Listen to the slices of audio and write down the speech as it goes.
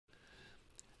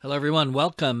Hello, everyone.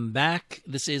 Welcome back.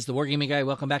 This is the Wargaming Guy.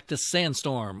 Welcome back to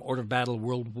Sandstorm, Order of Battle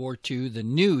World War II, the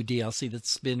new DLC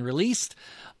that's been released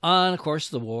on, of course,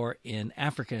 the war in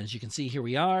Africa. As you can see, here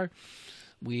we are.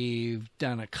 We've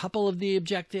done a couple of the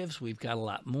objectives. We've got a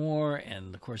lot more.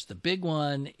 And, of course, the big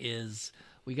one is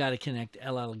we got to connect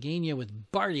El Allegheny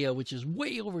with Bardia, which is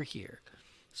way over here.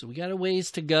 So we got a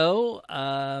ways to go,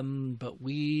 but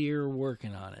we're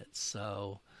working on it.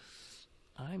 So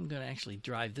I'm going to actually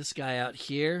drive this guy out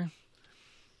here.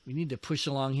 We need to push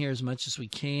along here as much as we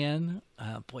can.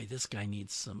 Boy, this guy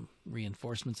needs some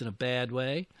reinforcements in a bad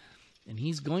way, and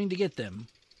he's going to get them.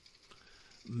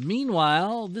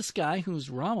 Meanwhile, this guy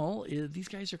who's Rommel, these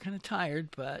guys are kind of tired,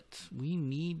 but we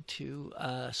need to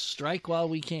strike while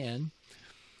we can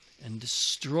and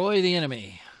destroy the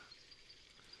enemy.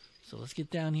 So let's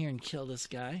get down here and kill this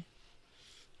guy.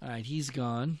 All right, he's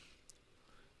gone.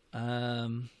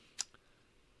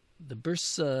 The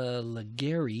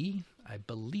Bursalageri, I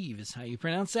believe is how you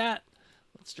pronounce that.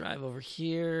 Let's drive over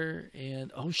here.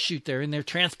 And, oh, shoot, they're in their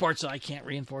transport, so I can't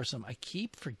reinforce them. I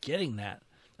keep forgetting that.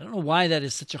 I don't know why that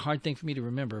is such a hard thing for me to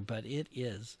remember, but it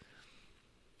is.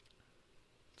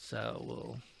 So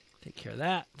we'll take care of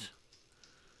that.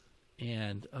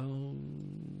 And, oh,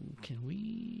 can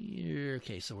we?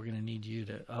 Okay, so we're going to need you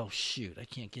to, oh, shoot, I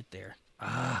can't get there.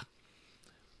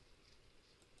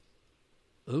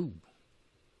 Ooh.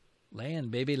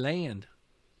 Land, baby, land.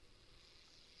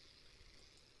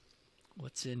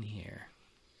 What's in here?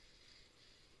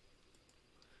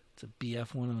 It's a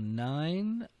BF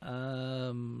 109.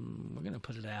 We're going to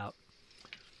put it out.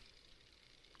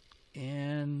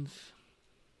 And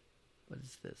what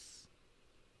is this?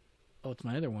 Oh, it's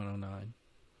my other 109.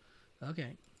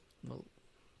 Okay. Well,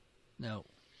 no.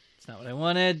 It's not what I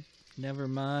wanted. Never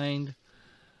mind.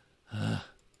 I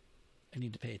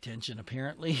need to pay attention,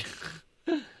 apparently.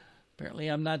 Apparently,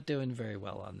 I'm not doing very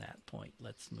well on that point.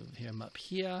 Let's move him up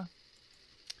here.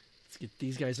 Let's get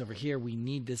these guys over here. We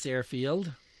need this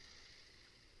airfield.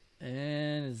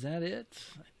 And is that it?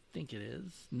 I think it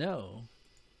is. No.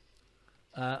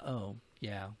 Oh,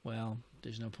 yeah. Well,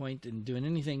 there's no point in doing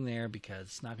anything there because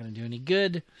it's not going to do any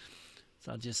good.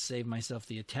 So I'll just save myself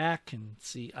the attack and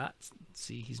see.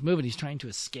 See, he's moving. He's trying to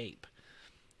escape.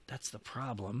 That's the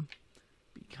problem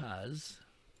because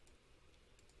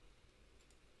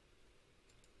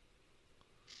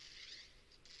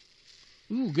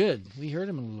ooh, good. We hurt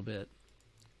him a little bit.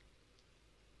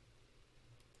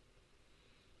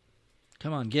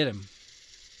 Come on, get him.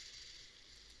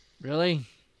 Really?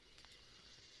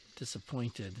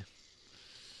 Disappointed.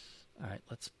 All right,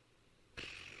 let's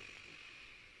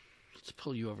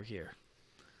pull you over here.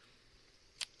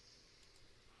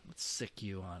 Let's sick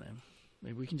you on him.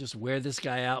 Maybe we can just wear this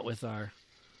guy out with our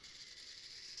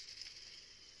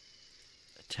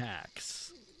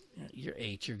attacks. You're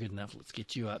 8. You're good enough. Let's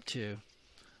get you up, too.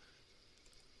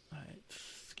 All right,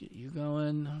 let's get you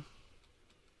going.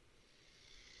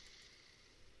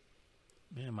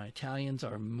 Man, my Italians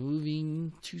are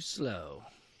moving too slow.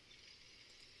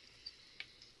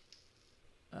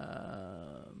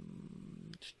 I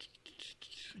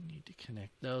need to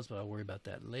connect those, but I'll worry about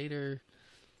that later.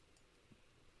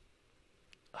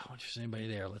 I wonder if there's anybody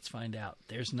there. Let's find out.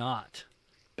 There's not.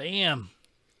 Bam!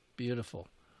 Beautiful.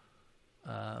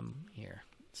 Here,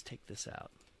 let's take this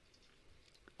out.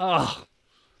 Oh!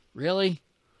 Really?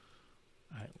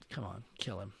 All right, come on.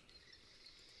 Kill him.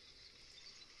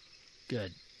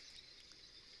 Good.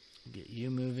 Get you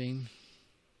moving.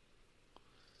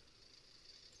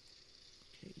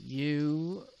 Okay,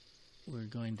 you. We're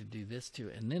going to do this too,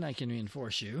 and then I can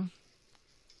reinforce you.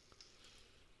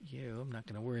 You, I'm not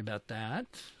going to worry about that.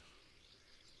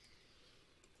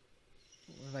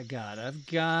 What have I got? I've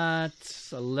got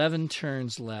 11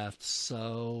 turns left,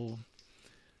 so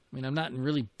I mean, I'm not in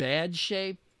really bad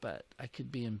shape, but I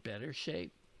could be in better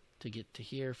shape to get to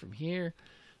here from here.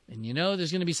 And you know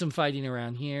there's going to be some fighting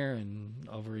around here and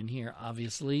over in here,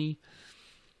 obviously.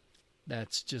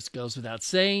 That just goes without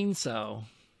saying, so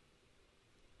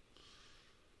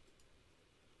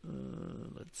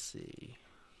let's see.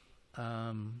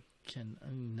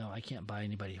 No, I can't buy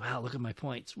anybody. Wow, look at my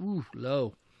points. Ooh,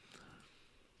 low.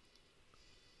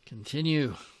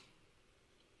 Continue.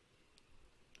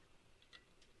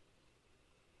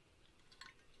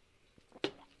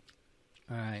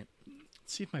 All right.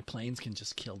 Let's see if my planes can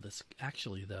just kill this.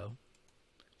 Actually, though,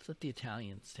 let's let the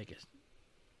Italians take a...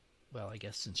 Well, I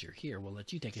guess since you're here, we'll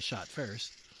let you take a shot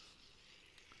first.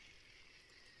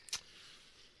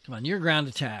 Come on, you're ground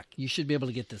attack. You should be able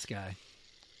to get this guy.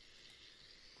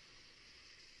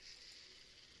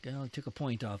 I took a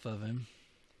point off of him.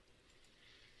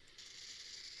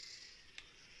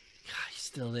 God, he's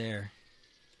still there.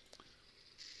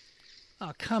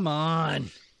 Oh, come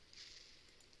on.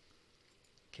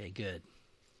 Okay, good.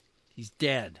 He's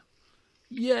dead.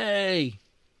 Yay!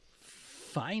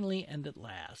 Finally and at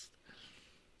last.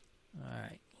 All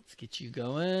right, let's get you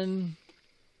going.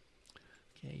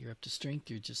 Okay, you're up to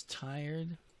strength. You're just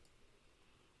tired.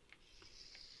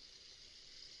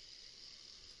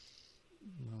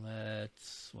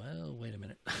 Well, wait a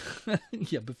minute.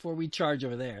 Yeah, before we charge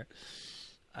over there.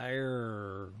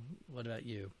 What about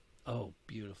you? Oh,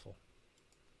 beautiful.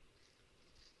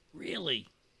 Really?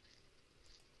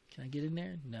 Can I get in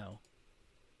there? No.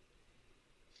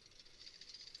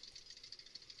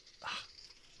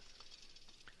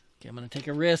 Okay, I'm going to take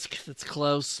a risk. That's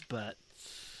close, but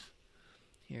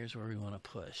here's where we want to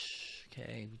push.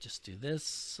 Okay, we just do this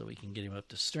so we can get him up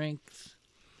to strength.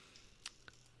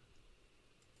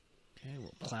 Okay,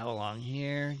 we'll plow along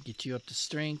here, get you up to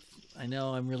strength. I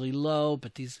know I'm really low,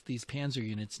 but these Panzer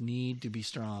units need to be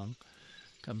strong.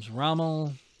 Comes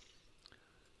Rommel.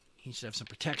 He should have some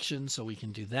protection, so we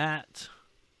can do that.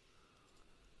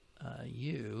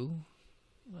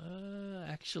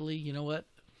 Actually, you know what?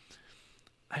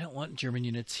 I don't want German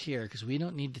units here because we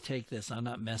don't need to take this. I'm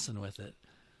not messing with it.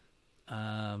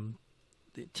 The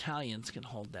Italians can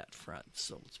hold that front,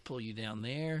 so let's pull you down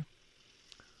there.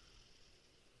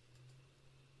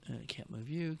 Can't move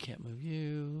you, can't move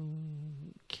you.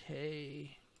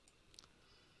 Okay.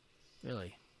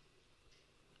 Really?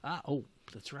 Oh,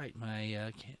 that's right.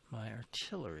 My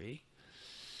artillery.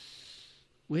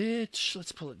 Which,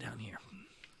 let's pull it down here.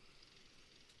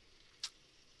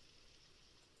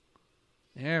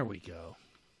 There we go.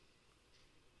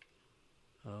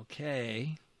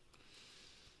 Okay.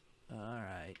 All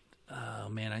right. Oh,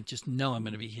 man, I just know I'm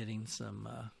going to be hitting some...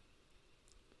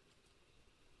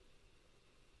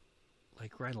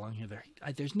 like right along here.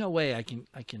 There's no way I can.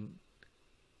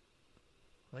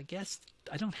 Well, I guess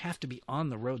I don't have to be on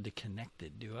the road to connect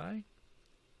it, do I?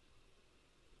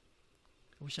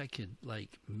 I wish I could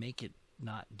like make it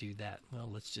not do that.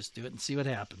 Well, let's just do it and see what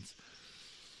happens.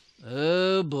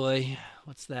 Oh boy,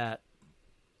 what's that?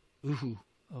 Ooh,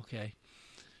 okay.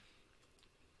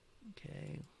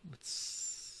 Okay,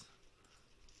 let's.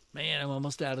 Man, I'm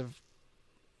almost out of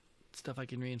stuff I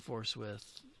can reinforce with.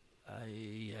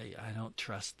 I don't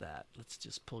trust that. Let's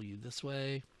just pull you this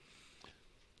way.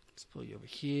 Let's pull you over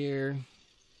here.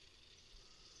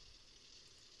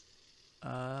 You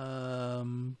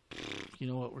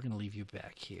know what? We're going to leave you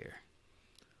back here.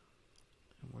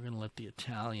 And we're going to let the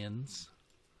Italians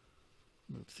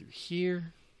move through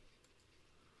here.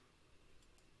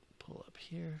 Pull up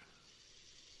here.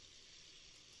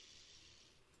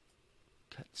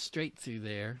 Cut straight through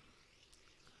there.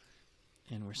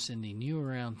 And we're sending you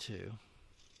around too.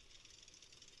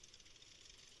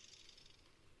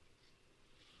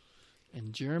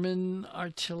 And German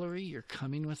artillery, you're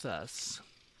coming with us.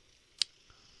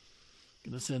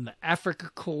 Gonna send the Africa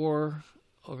Corps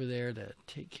over there to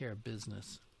take care of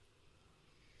business.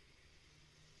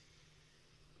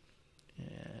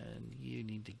 And you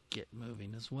need to get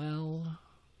moving as well.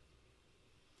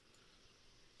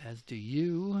 As do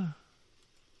you.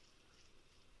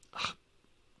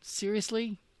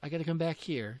 Seriously? I gotta come back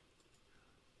here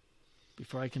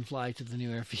before I can fly to the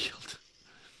new airfield.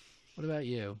 What about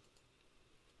you?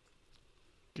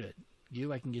 Good.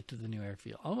 You, I can get to the new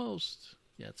airfield. Almost.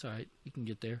 Yeah, it's alright. You can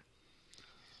get there.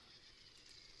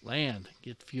 Land.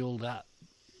 Get fueled up.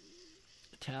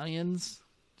 Italians,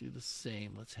 do the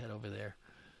same. Let's head over there.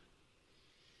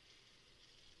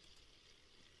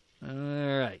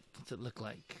 Alright. What's it look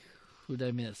like? Who'd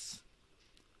I miss?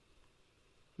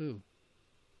 Who?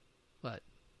 What?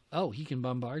 Oh, he can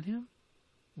bombard him?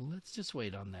 Well, let's just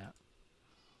wait on that.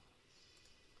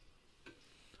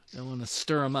 Don't want to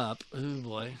stir him up. Oh,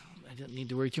 boy. I didn't need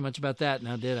to worry too much about that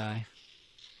now, did I?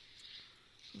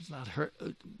 It's not hurt.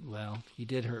 Well, he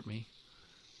did hurt me.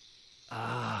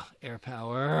 Ah, air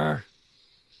power.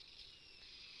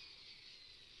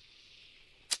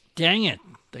 Dang it.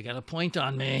 They got a point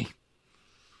on me.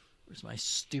 Where's my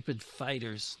stupid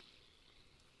fighters?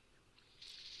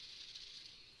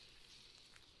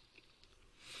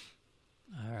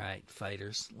 All right,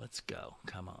 fighters, let's go.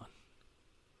 Come on.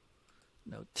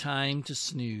 No time to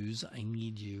snooze. I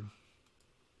need you.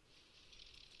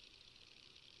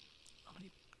 How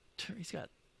many? He's got.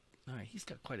 All right, he's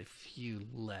got quite a few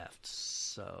left.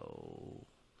 So,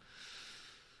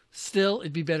 still,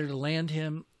 it'd be better to land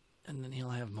him, and then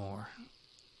he'll have more.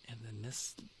 And then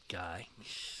this guy,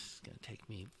 it's gonna take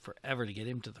me forever to get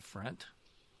him to the front.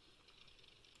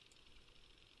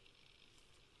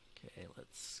 Okay,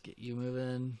 let's get you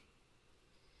moving.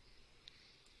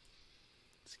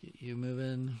 Let's get you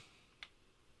moving.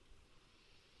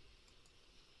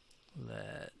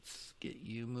 get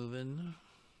you moving.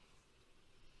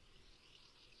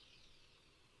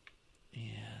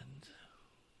 And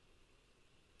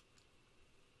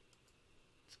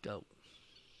let's go.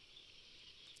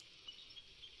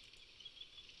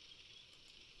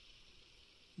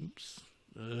 Oops.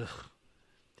 Ugh.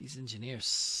 These engineers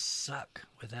suck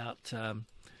without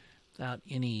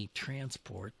any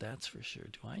transport, that's for sure.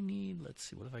 Do I need, let's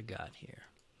see, what have I got here?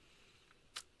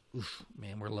 Oof,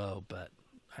 man, we're low, but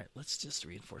all right, let's just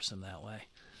reinforce them that way.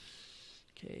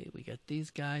 Okay, we got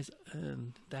these guys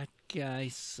and that guy,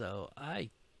 so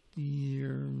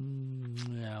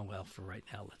yeah, well, for right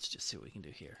now, let's just see what we can do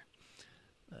here.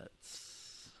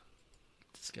 Let's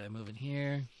get this guy moving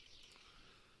here.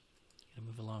 Gonna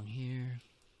move along here.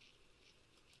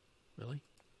 Really?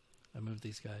 I moved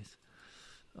these guys.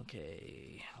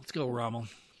 Okay, let's go, Rommel.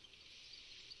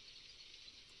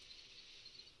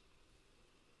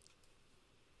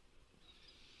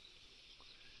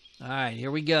 All right,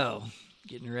 here we go.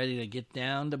 Getting ready to get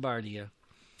down to Bardia.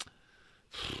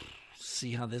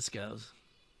 See how this goes.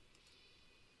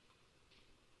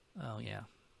 Oh, yeah.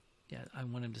 Yeah, I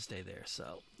want him to stay there,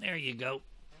 so there you go.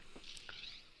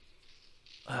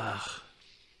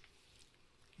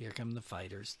 Here come the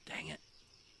fighters. Dang it.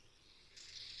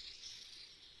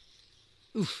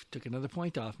 Oof, took another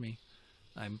point off me.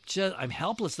 I'm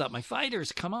helpless without my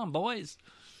fighters. Come on, boys.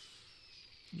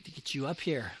 Need to get you up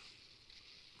here.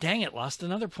 Dang it, lost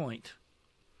another point.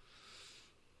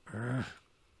 All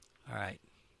right.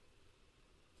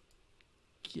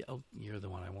 Oh, you're the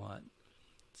one I want.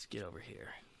 Let's get over here.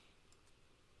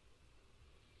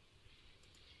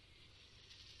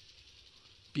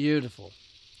 Beautiful.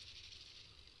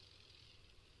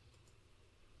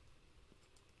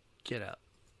 Get out.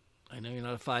 I know you're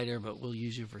not a fighter, but we'll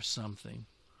use you for something.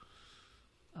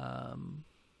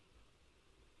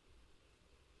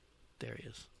 There he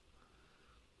is.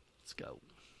 Let's go.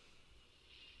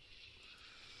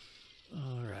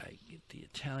 All right, get the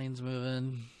Italians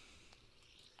moving.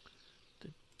 The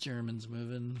Germans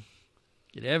moving.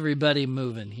 Get everybody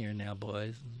moving here now,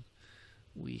 boys.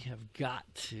 We have got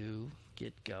to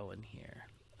get going here.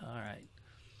 All right.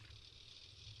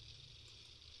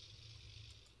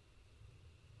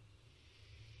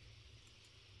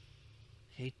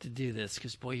 Hate to do this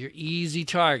because, boy, you're easy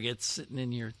targets sitting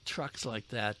in your trucks like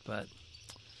that, but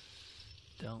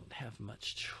don't have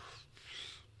much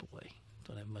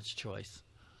choice.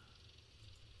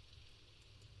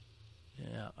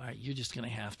 Yeah, all right, you're just going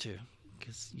to have to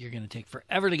because you're going to take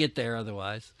forever to get there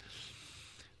otherwise.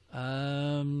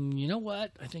 You know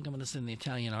what? I think I'm going to send the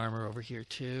Italian armor over here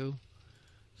too.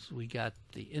 So we got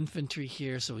the infantry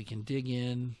here so we can dig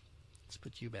in. Let's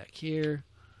put you back here.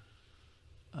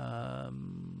 We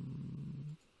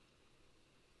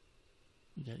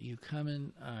got you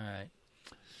coming. All right.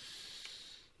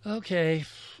 Okay.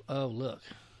 Oh, look.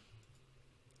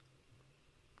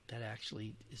 That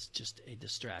actually is just a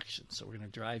distraction. So we're going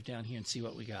to drive down here and see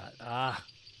what we got. Ah.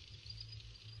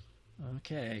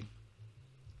 Okay.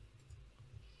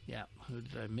 Yeah. Who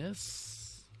did I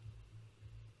miss?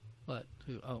 What?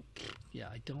 Who? Oh, yeah.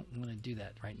 I don't want to do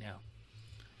that right now.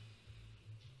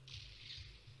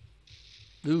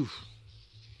 Oof.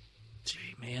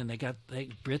 Gee, man,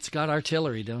 Brits got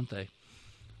artillery, don't they?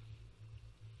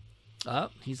 Oh,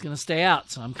 he's going to stay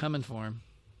out, so I'm coming for him.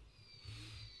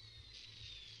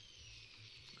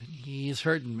 He is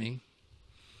hurting me.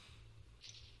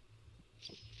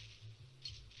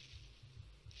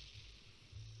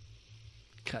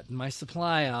 Cutting my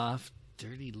supply off.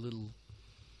 Dirty little...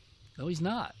 No, he's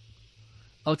not.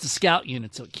 Oh, it's a scout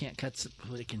unit, so it can't cut...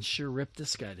 But it can sure rip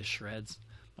this guy to shreds.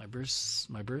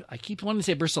 I keep wanting to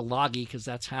say Bursalagi because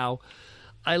that's how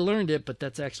I learned it, but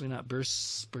that's actually not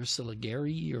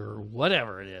Bursaligari or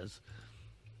whatever it is.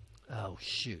 Oh,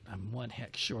 shoot. I'm one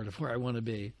heck short of where I want to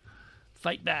be.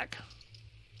 Fight back.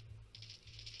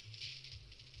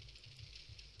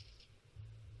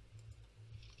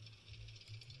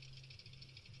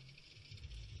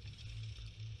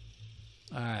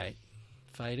 All right.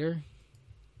 Fighter.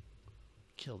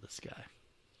 Kill this guy.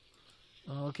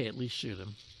 Oh, okay, at least shoot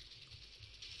him.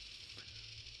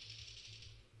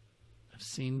 I've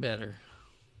seen better.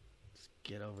 Let's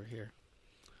get over here.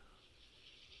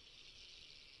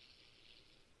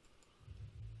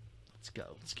 Let's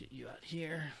go. Let's get you out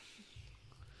here.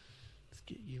 Let's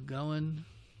get you going.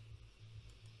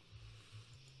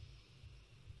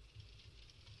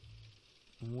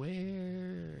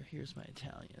 Here's my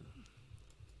Italian.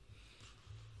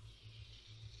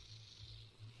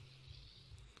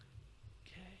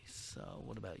 So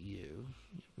what about you?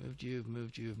 You've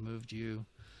moved you.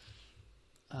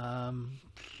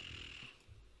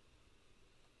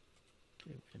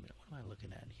 Okay, Wait a minute, what am I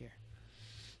looking at here?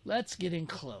 Let's get in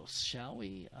close, shall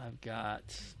we? I've got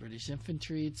British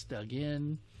infantry. It's dug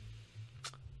in.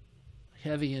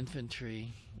 Heavy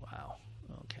infantry. Wow.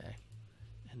 Okay.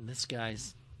 And this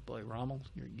guy's, boy, Rommel,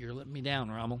 you're letting me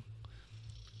down, Rommel.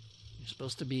 You're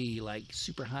supposed to be like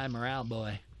super high morale,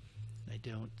 boy. I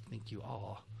don't think you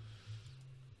are.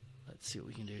 Let's see what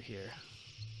we can do here.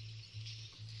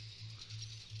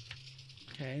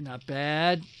 Okay, not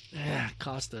bad.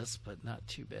 Cost us, but not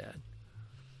too bad.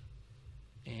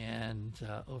 And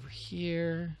over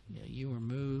here, yeah, you were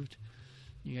moved.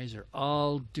 You guys are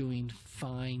all doing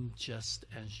fine just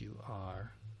as you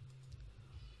are.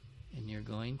 And you're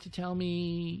going to tell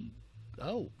me,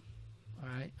 oh, all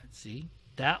right, let's see.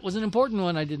 That was an important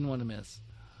one I didn't want to miss.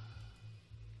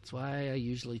 That's why I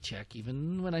usually check,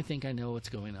 even when I think I know what's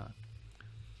going on.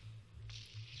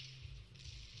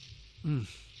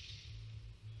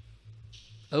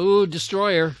 Oh,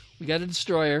 destroyer. We got a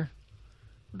destroyer.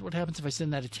 What happens if I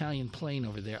send that Italian plane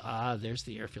over there? Ah, there's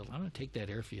the airfield. I'm going to take that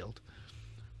airfield.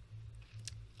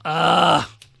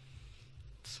 Ah!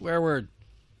 Swear word.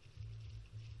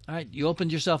 All right, you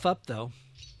opened yourself up, though,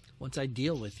 once I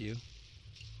deal with you.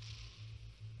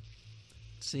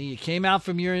 See, you came out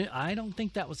from your... I don't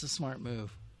think that was a smart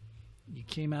move. You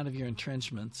came out of your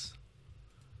entrenchments.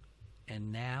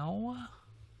 And now...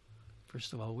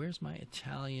 First of all, where's my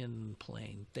Italian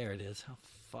plane? There it is. How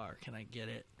far can I get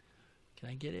it? Can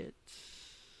I get it?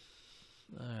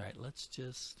 All right, let's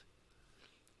just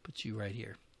put you right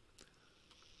here.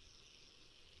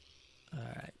 All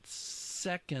right.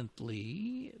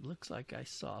 Secondly, it looks like I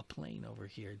saw a plane over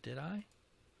here. Did I?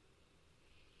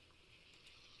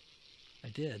 I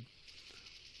did.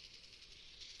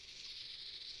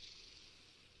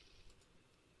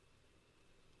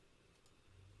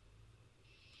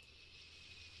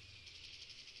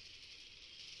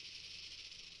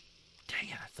 Dang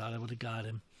it, I thought I would have got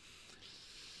him.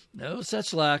 No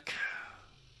such luck.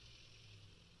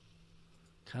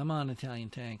 Come on, Italian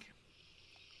tank.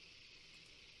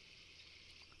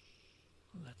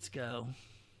 Let's go.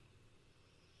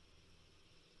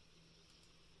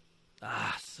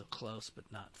 Ah, so close, but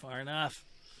not far enough.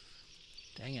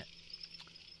 Dang it.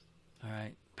 All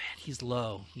right. Man, he's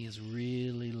low. He is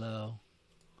really low.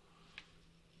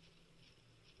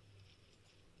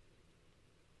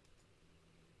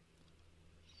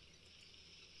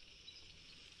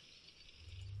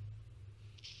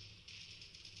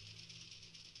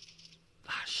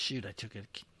 Ah, shoot, I took a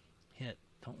hit.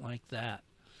 Don't like that.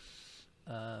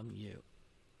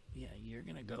 Yeah, you're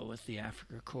going to go with the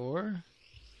Africa Corps.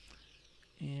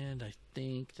 And I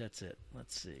think that's it.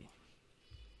 Let's see.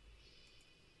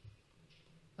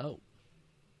 Oh.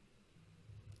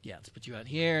 Yeah, let's put you out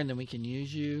here, and then we can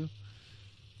use you.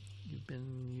 You've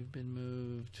been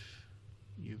moved.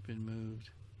 You've been moved.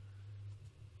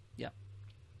 Yep.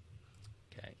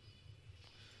 Okay.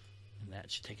 And that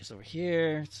should take us over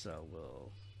here, so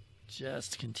we'll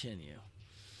just continue.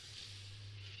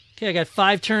 Okay, I got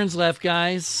 5 turns left,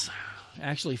 guys.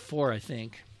 Actually, 4, I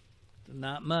think.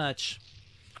 Not much.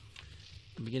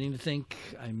 I'm beginning to think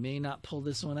I may not pull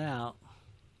this one out.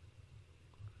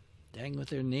 Dang with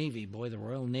their Navy. Boy, the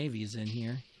Royal Navy is in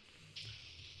here.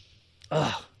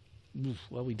 Ugh.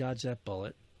 Well, we dodged that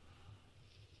bullet.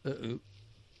 Uh-oh.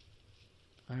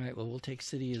 All right, well, we'll take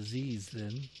City Aziz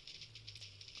then.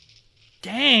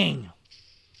 Dang!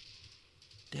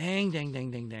 Dang, dang,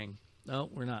 dang, dang, dang. No,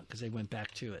 we're not, because they went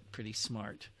back to it. Pretty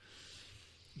smart.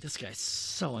 This guy's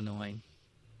so annoying.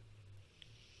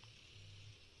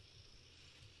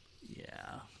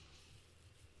 Yeah.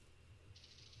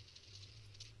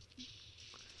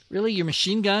 Really? Your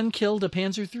machine gun killed a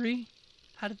Panzer III?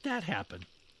 How did that happen?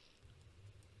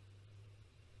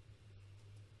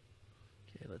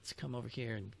 Okay, let's come over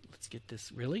here and let's get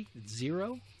this. Really? It's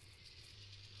 0?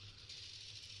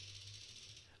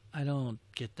 I don't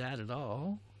get that at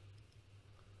all.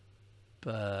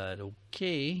 But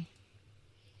okay.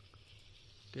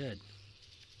 Good.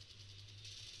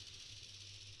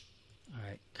 All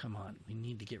right, come on. We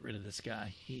need to get rid of this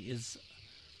guy. He is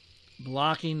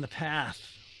blocking the path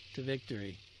to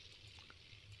victory.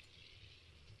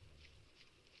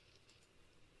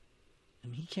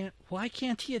 And he can't... Why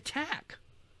can't he attack?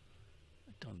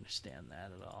 I don't understand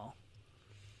that at all.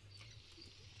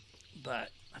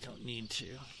 But I don't need to.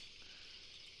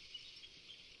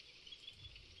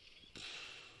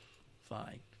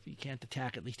 Fine. If he can't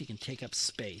attack, at least he can take up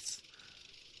space.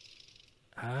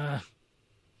 Come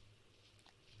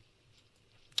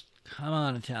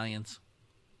on, Italians.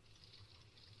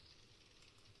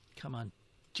 Come on,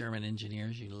 German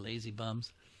engineers, you lazy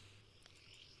bums.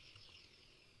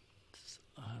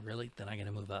 Really? Then I got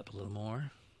to move up a little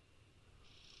more.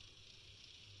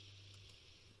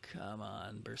 Come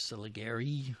on,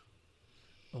 Bersiligeri.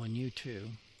 Oh, and you too.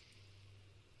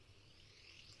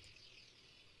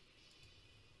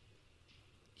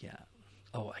 Yeah.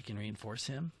 Oh, I can reinforce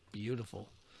him? Beautiful.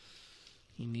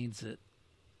 He needs it.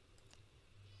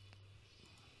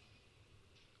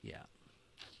 Yeah.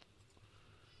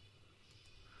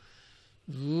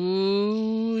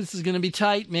 Ooh, this is going to be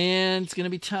tight, man. It's going to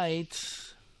be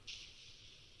tight.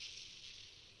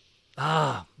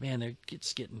 Ah, man, they're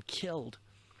just getting killed.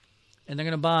 And they're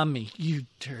going to bomb me. You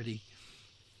dirty.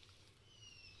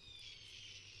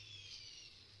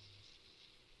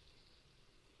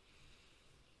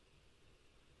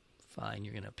 Fine,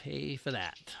 you're going to pay for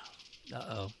that.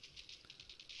 Uh-oh.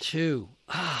 2.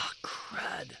 Ah,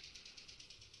 crud.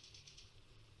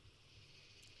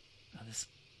 Oh, this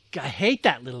I hate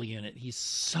that little unit. He's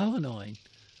so annoying.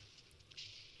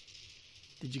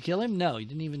 Did you kill him? No, you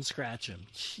didn't even scratch him.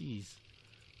 Jeez.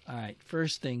 All right,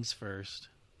 first things first.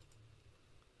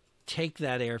 Take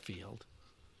that airfield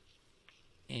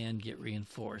and get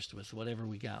reinforced with whatever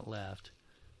we got left.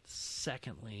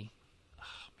 Secondly,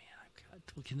 oh man,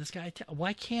 can this guy attack?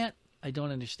 Why can't I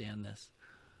don't understand this.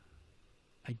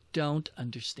 I don't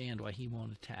understand why he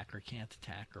won't attack or can't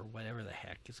attack or whatever the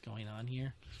heck is going on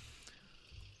here.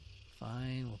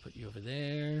 Fine, we'll put you over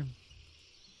there.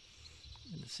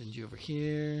 I'm going to send you over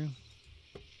here.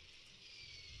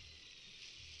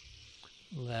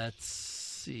 Let's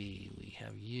see. We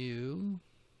have you.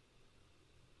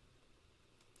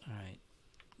 All right.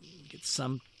 Get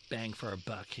some bang for our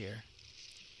buck here.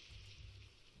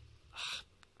 Oh,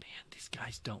 man, these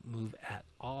guys don't move at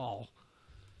all.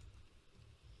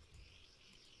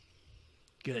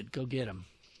 Good. Go get them.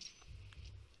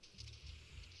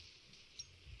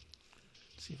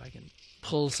 See if I can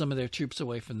pull some of their troops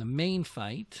away from the main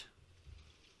fight,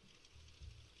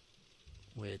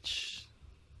 which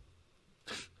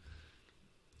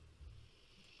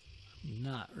I'm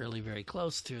not really very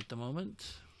close to at the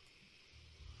moment.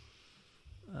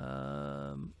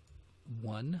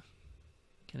 1.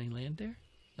 Can he land there?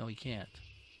 No, he can't.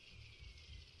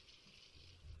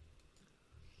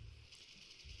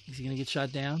 Is he going to get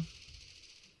shot down?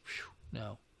 Whew,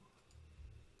 no.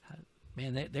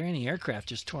 Man, their anti-aircraft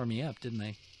just tore me up, didn't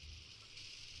they?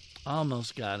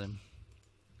 Almost got him.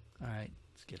 All right,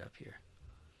 let's get up here.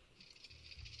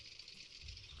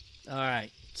 All right,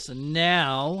 so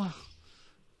now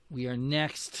we are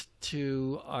next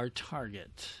to our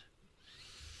target.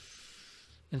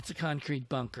 It's a concrete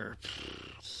bunker.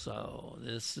 So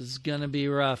this is going to be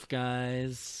rough,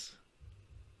 guys.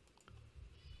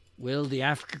 Will the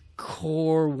Africa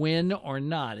Corps win or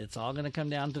not? It's all going to come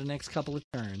down to the next couple of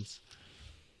turns.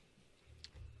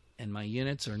 And my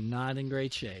units are not in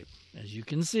great shape, as you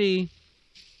can see.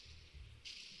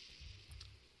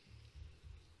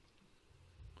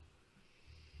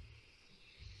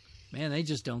 Man, they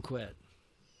just don't quit.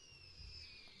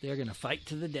 They're going to fight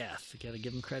to the death. You got to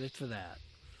give them credit for that.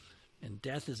 And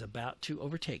death is about to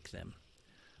overtake them.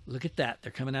 Look at that.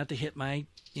 They're coming out to hit my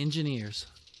engineers.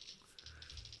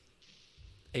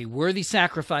 A worthy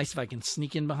sacrifice if I can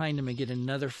sneak in behind them and get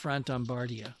another front on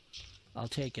Bardia. I'll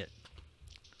take it.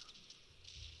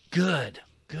 Good.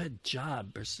 Good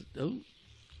job. Oh,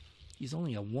 he's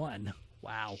only a 1.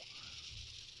 Wow.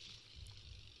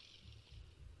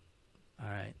 All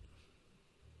right.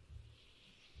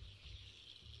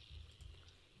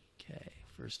 Okay.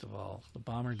 First of all, the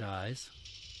bomber dies.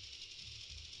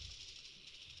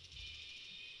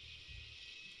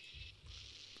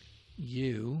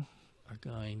 You are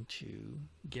going to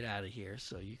get out of here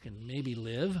so you can maybe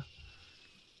live.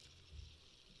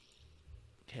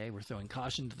 Okay, we're throwing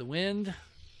caution to the wind.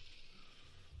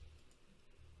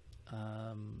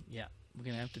 Yeah, we're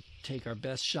going to have to take our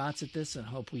best shots at this and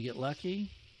hope we get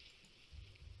lucky.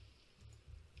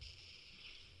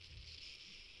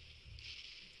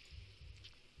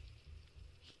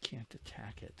 He can't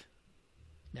attack it.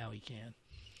 Now he can.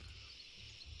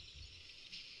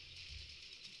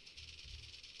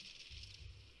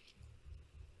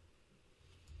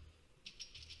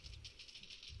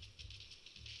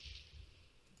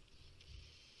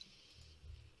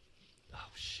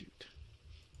 Shoot.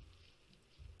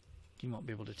 He won't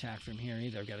be able to attack from here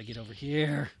either. I've got to get over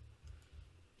here.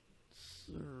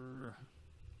 And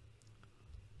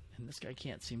this guy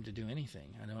can't seem to do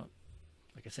anything. I don't,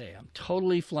 like I say, I'm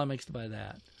totally flummoxed by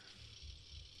that.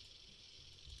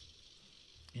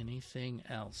 Anything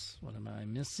else? What am I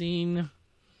missing?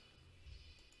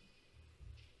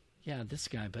 Yeah, this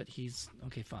guy, but he's,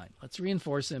 okay, fine. Let's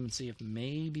reinforce him and see if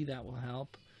maybe that will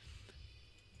help.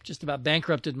 Just about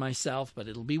bankrupted myself, but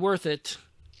it'll be worth it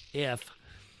if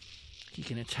he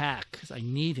can attack, because I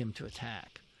need him to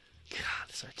attack. God,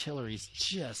 this artillery's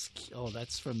just... Oh,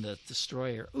 that's from the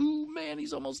destroyer. Ooh, man,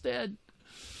 he's almost dead.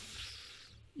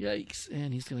 Yikes.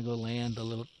 And he's going to go land. The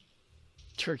little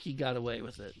turkey got away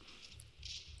with it.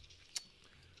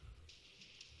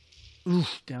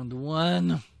 Oof, down to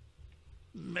one.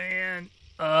 Man.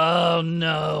 Oh,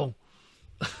 no.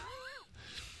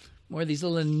 More of these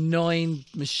little annoying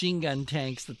machine gun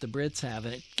tanks that the Brits have.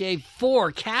 And it gave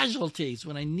 4 casualties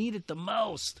when I need it the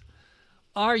most.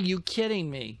 Are you kidding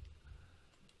me?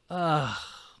 Oh,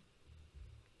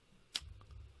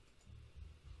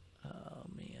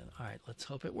 man. All right, let's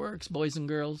hope it works, boys and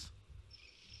girls.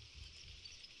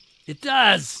 It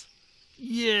does!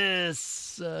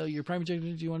 Yes! Your prime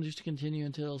objective, do you want us to continue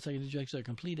until second objectives are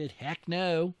completed? Heck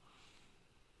no.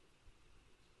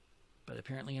 But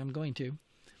apparently I'm going to.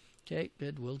 Okay,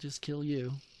 good. We'll just kill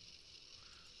you.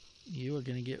 You are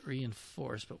going to get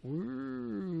reinforced. But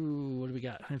what do we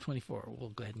got? 124. We'll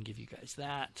go ahead and give you guys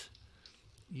that.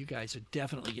 You guys are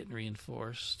definitely getting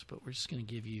reinforced. But we're just going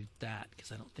to give you that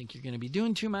because I don't think you're going to be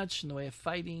doing too much in the way of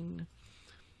fighting.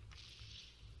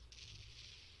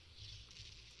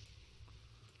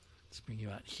 Let's bring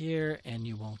you out here and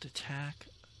you won't attack.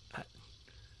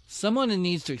 Someone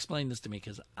needs to explain this to me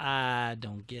because I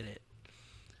don't get it.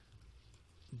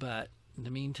 But in the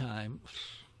meantime,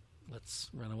 let's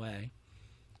run away.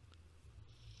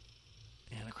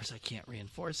 And of course I can't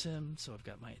reinforce him, so I've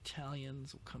got my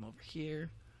Italians. We'll come over here,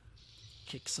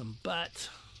 kick some butt.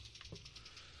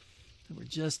 And we're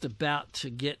just about to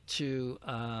get to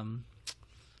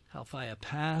Halfaya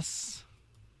Pass.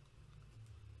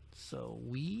 So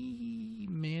we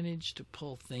managed to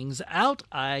pull things out,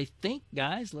 I think,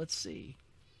 guys. Let's see.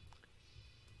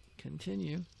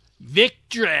 Continue.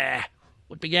 Victory!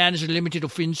 What began as a limited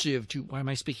offensive to, why am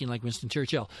I speaking like Winston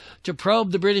Churchill, to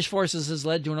probe the British forces has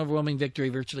led to an overwhelming victory.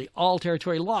 Virtually all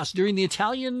territory lost during the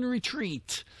Italian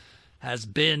retreat has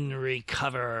been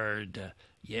recovered.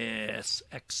 Yes,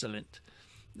 excellent.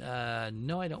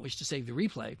 No, I don't wish to save the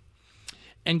replay.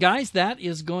 And guys, that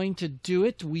is going to do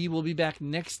it. We will be back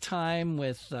next time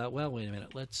with, well, wait a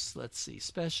minute. Let's see.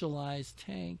 Specialized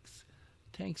tanks.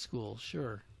 Tank school,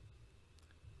 sure.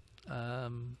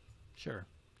 Sure.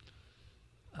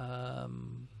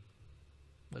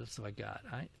 What else have I got?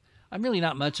 I'm really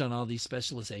not much on all these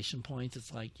specialization points.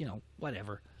 It's like, you know,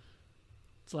 whatever.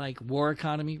 It's like war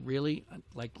economy, really?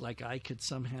 Like I could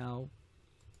somehow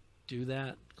do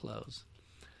that? Close.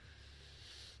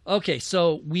 Okay,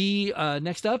 so we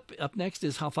next up next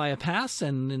is Halfaya Pass,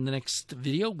 and in the next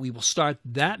video we will start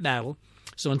that battle.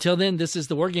 So until then, this is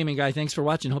the Wargaming Guy. Thanks for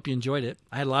watching. Hope you enjoyed it.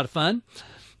 I had a lot of fun.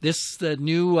 This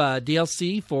new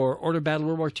DLC for Order Battle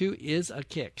World War II is a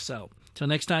kick. So till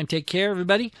next time, take care,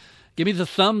 everybody. Give me the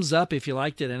thumbs up if you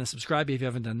liked it, and a subscribe if you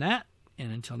haven't done that.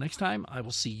 And until next time, I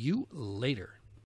will see you later.